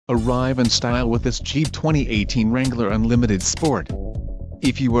Arrive in style with this Jeep 2018 Wrangler Unlimited Sport.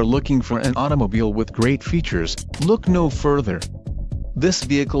 If you are looking for an automobile with great features, look no further. This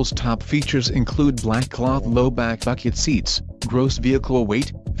vehicle's top features include black cloth low-back bucket seats, gross vehicle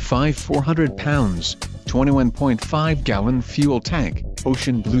weight, 5,400 pounds, 21.5-gallon fuel tank,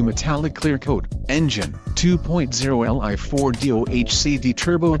 ocean blue metallic clear coat, engine, 2.0 Li 4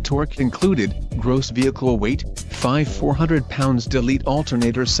 turbo torque included, gross vehicle weight, 5,400 pounds delete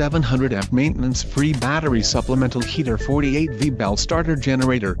alternator 700 maintenance-free battery supplemental heater 48V bell starter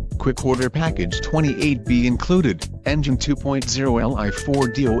generator, quick order package 28B included, engine 2.0 Li 4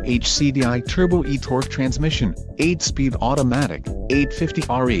 DOHCDI turbo e-torque transmission, 8-speed automatic, 850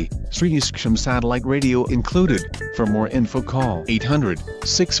 RE, Sirius satellite radio included. For more info call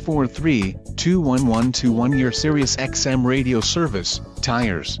 800-643-21121. Your Sirius XM radio service.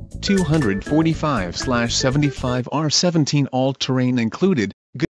 Tires, 245/75 R17 all-terrain included,